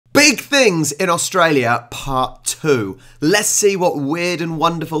Big things in Australia, part 2. Let's see what weird and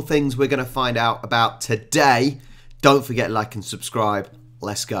wonderful things we're going to find out about today. Don't forget to like and subscribe.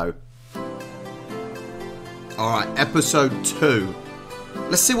 Let's go. Alright, episode 2.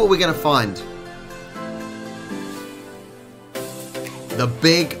 Let's see what we're going to find. The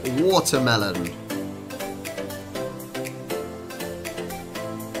big watermelon.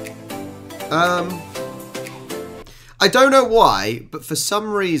 I don't know why, but for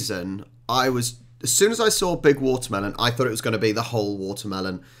some reason, as soon as I saw big watermelon, I thought it was going to be the whole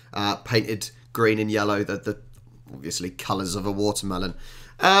watermelon, painted green and yellow, the obviously colours of a watermelon.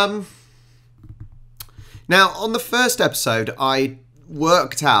 Now, on the first episode, I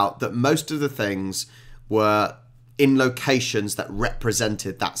worked out that most of the things were in locations that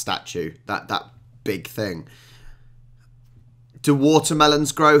represented that statue, that big thing. Do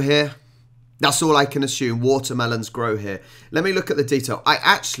watermelons grow here? That's all I can assume. Watermelons grow here. Let me look at the detail. I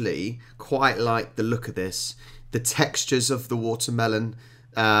actually quite like the look of this. The textures of the watermelon.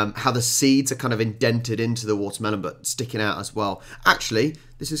 How the seeds are kind of indented into the watermelon but sticking out as well. Actually,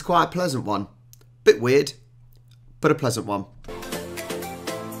 this is quite a pleasant one. Bit weird, but a pleasant one.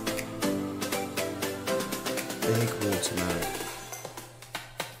 Big watermelon.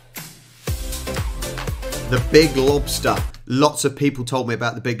 The Big Lobster. Lots of people told me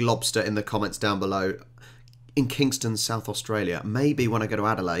about the Big Lobster in the comments down below. In Kingston, South Australia. Maybe when I go to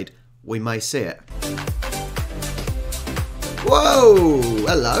Adelaide, we may see it. Whoa!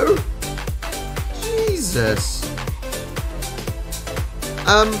 Hello! Jesus!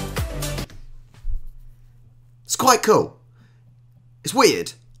 It's quite cool. It's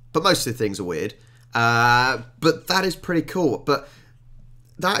weird, but most of the things are weird. But that is pretty cool. But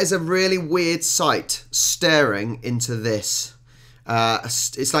that is a really weird sight, staring into this.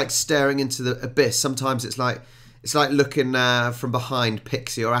 It's like staring into the abyss. Sometimes it's like looking from behind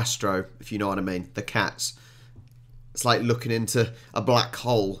Pixie or Astro, if you know what I mean. The cats. It's like looking into a black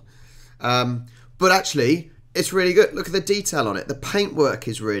hole. But actually, it's really good. Look at the detail on it. The paintwork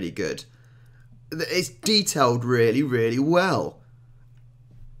is really good. It's detailed really, really well.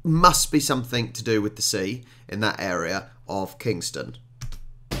 Must be something to do with the sea in that area of Kingston.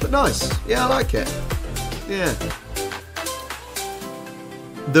 But nice. Yeah, I like it. Yeah.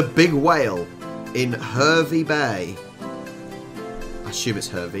 The Big Whale in Hervey Bay. I assume it's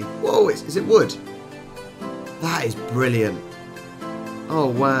Hervey. Whoa, is it wood? That is brilliant.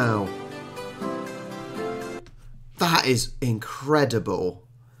 Oh, wow. That is incredible.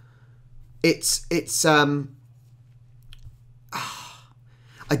 I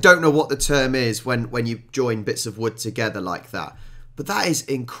don't know what the term is when you join bits of wood together like that. But that is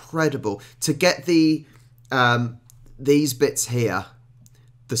incredible. To get these bits here,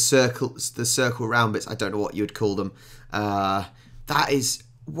 the circle round bits, I don't know what you'd call them. That is,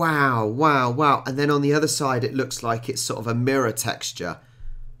 wow, wow, wow. And then on the other side, it looks like it's sort of a mirror texture.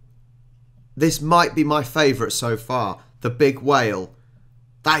 This might be my favourite so far. The Big Whale.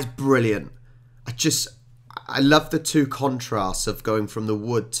 That is brilliant. I love the two contrasts of going from the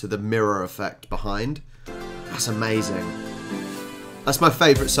wood to the mirror effect behind. That's amazing. That's my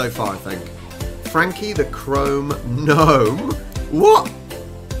favourite so far, I think. Frankie the Chrome Gnome. What?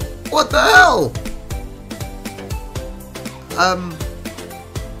 What the hell?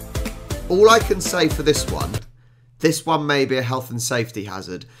 All I can say for this one may be a health and safety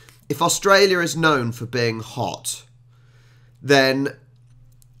hazard. If Australia is known for being hot, then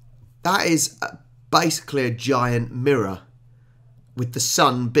that is basically a giant mirror with the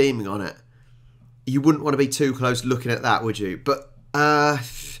sun beaming on it. You wouldn't want to be too close looking at that, would you? But I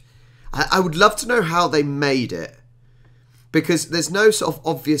would love to know how they made it, because there's no sort of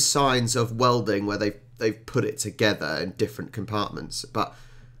obvious signs of welding where they've put it together in different compartments. But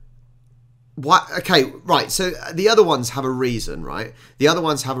what? Okay, right. So the other ones have a reason, right? The other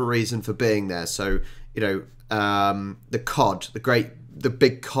ones have a reason for being there. So you know, the cod, the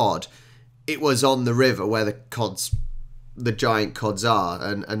big cod, it was on the river where the giant cods are,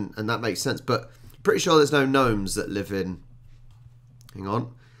 and that makes sense. But pretty sure there's no gnomes that live in. Hang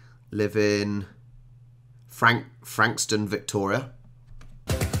on. Live in Frankston, Victoria.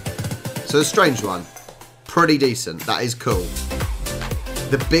 So a strange one. Pretty decent. That is cool.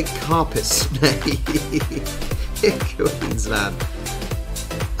 The big carpet snake in Queensland.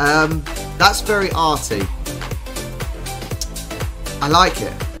 That's very arty. I like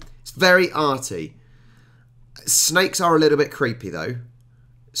it. It's very arty. Snakes are a little bit creepy though.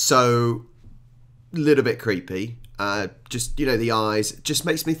 So, a little bit creepy. Just, you know, the eyes. It just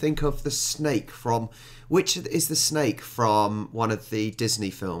makes me think of the snake from... Which is the snake from one of the Disney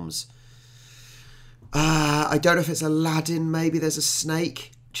films? I don't know if it's Aladdin, maybe there's a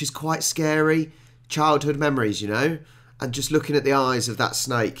snake. which is quite scary. Childhood memories, you know, and just looking at the eyes of that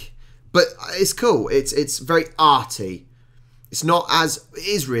snake. But it's cool. It's very arty. It's not as, it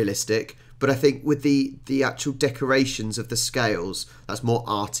is realistic, but I think with the actual decorations of the scales, that's more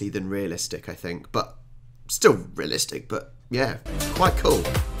arty than realistic, I think. But still realistic, but yeah, quite cool.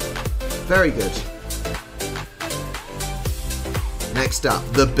 Very good. Next up,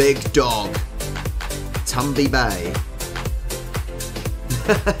 the big dog, Tumby Bay.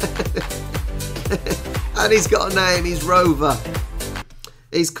 And he's got a name, he's Rover.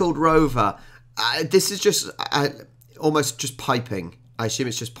 He's called Rover. This is just almost just piping. I assume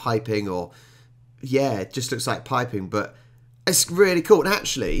it's just piping, or yeah, it just looks like piping, but it's really cool. And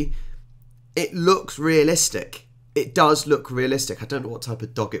actually, it looks realistic. It does look realistic. I don't know what type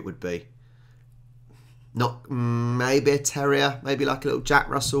of dog it would be. Not maybe a terrier, maybe like a little Jack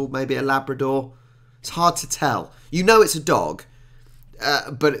Russell, maybe a Labrador. It's hard to tell. You know it's a dog,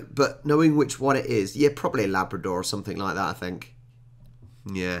 but knowing which one it is, yeah, probably a Labrador or something like that, I think.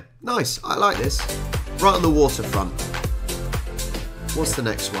 Yeah, nice. I like this. Right on the waterfront. What's the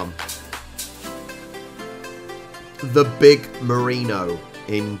next one? The Big Merino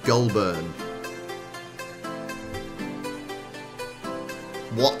in Goulburn.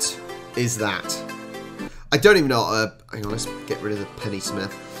 What is that? I don't even know. Hang on, let's get rid of the Penny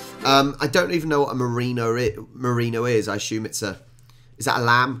Smith. I don't even know what a merino is. I assume it's a. Is that a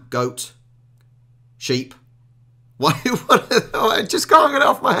lamb, goat, sheep? Why? I just can't get it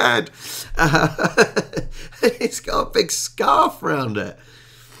off my head. It's got a big scarf around it.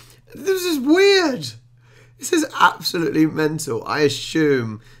 This is weird. This is absolutely mental. I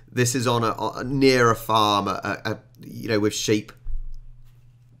assume this is on a near a farm, you know, with sheep,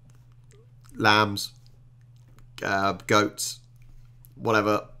 lambs, goats,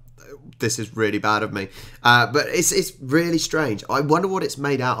 whatever. This is really bad of me, but it's really strange. I wonder what it's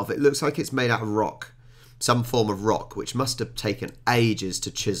made out of. It looks like it's made out of rock, some form of rock, which must have taken ages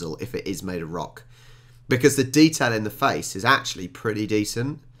to chisel if it is made of rock, because the detail in the face is actually pretty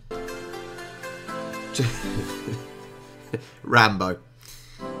decent. Rambo.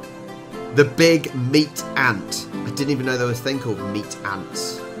 The big meat ant. I didn't even know there was a thing called meat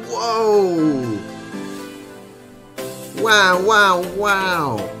ants. Whoa! Wow, wow,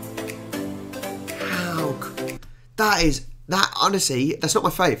 wow. How? That honestly, that's not my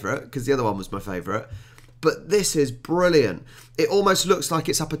favourite, because the other one was my favourite. But this is brilliant. It almost looks like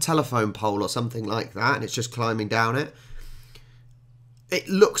it's up a telephone pole or something like that, and it's just climbing down it. It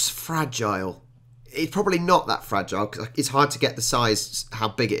looks fragile. It's probably not that fragile, because it's hard to get the size, how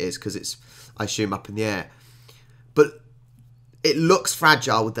big it is, because it's, I assume, up in the air. But it looks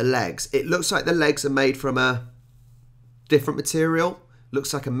fragile with the legs. It looks like the legs are made from a different material.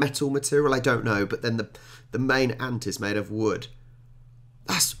 Looks like a metal material, I don't know. But then the main ant is made of wood.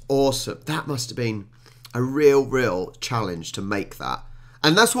 That's awesome. That must have been a real challenge to make that.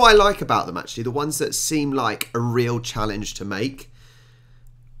 And that's what I like about them, actually. The ones that seem like a real challenge to make.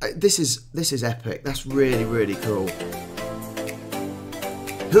 This is epic. That's really cool.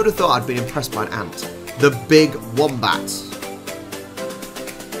 Who would have thought I'd been impressed by an ant? The big wombat.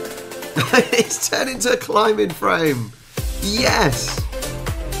 It's turned into a climbing frame. Yes.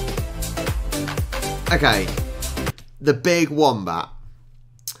 Okay. The big wombat.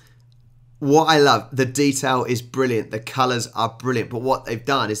 What I love, the detail is brilliant. The colours are brilliant. But what they've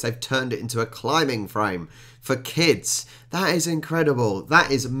done is they've turned it into a climbing frame for kids. That is incredible. That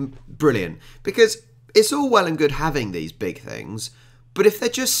is brilliant. Because it's all well and good having these big things, but if they're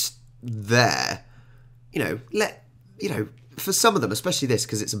just there, for some of them, especially this,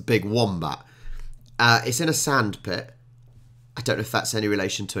 because it's a big wombat, it's in a sand pit. I don't know if that's any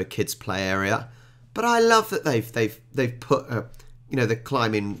relation to a kids' play area, but I love that they've put the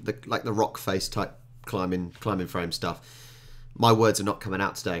climbing, like the rock face type climbing frame stuff. My words are not coming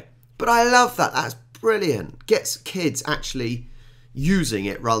out today, but I love that. That's brilliant. Gets kids actually using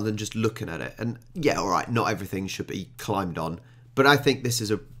it rather than just looking at it. And yeah, all right, not everything should be climbed on, but I think this is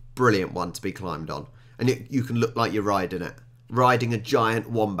a brilliant one to be climbed on. And you can look like you're riding it. Riding a giant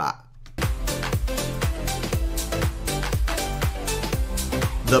wombat.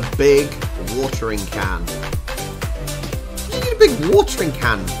 The big watering can. What do you need a big watering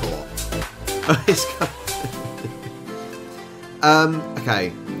can for?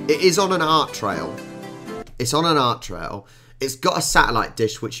 Okay. It is on an art trail. It's on an art trail. It's got a satellite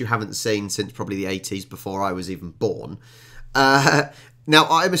dish, which you haven't seen since probably the 80s, before I was even born. Now,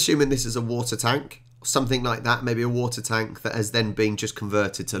 I'm assuming this is a water tank, something like that. Maybe a water tank that has then been just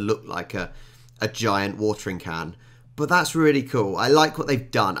converted to look like a giant watering can. But that's really cool. I like what they've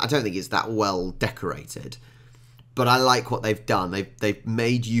done. I don't think it's that well decorated. but I like what they've done. They've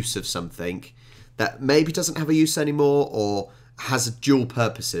made use of something that maybe doesn't have a use anymore or has dual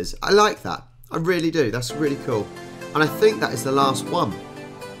purposes. I like that. I really do. That's really cool. And I think that is the last one.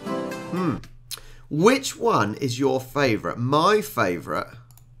 Which one is your favourite? My favourite...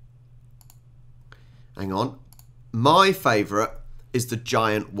 Hang on. My favourite is the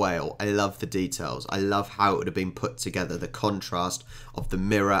giant whale. I love the details. I love how it would have been put together. The contrast of the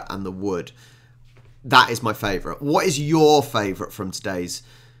mirror and the wood. That is my favourite. What is your favourite from today's?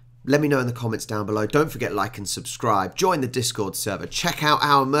 Let me know in the comments down below. Don't forget like and subscribe. Join the Discord server. Check out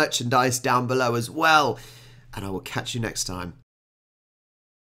our merchandise down below as well. And I will catch you next time.